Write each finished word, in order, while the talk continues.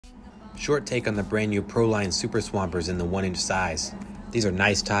Short take on the brand new Proline Super Swampers in the 1-inch size. These are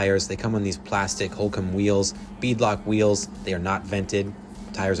nice tires. They come on these plastic Holcomb wheels, beadlock wheels. They are not vented.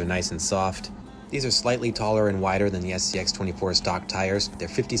 Tires are nice and soft. These are slightly taller and wider than the SCX24 stock tires. They're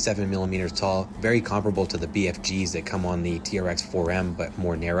 57 millimeters tall, very comparable to the BFGs that come on the TRX 4M, but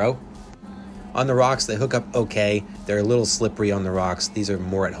more narrow. On the rocks, they hook up okay. They're a little slippery on the rocks. These are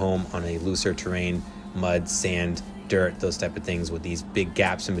more at home on a looser terrain, mud, sand, dirt, those type of things. With these big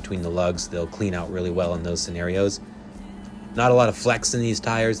gaps in between the lugs, they'll clean out really well in those scenarios. Not a lot of flex in these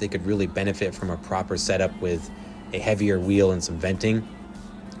tires. They could really benefit from a proper setup with a heavier wheel and some venting,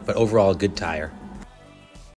 but overall a good tire.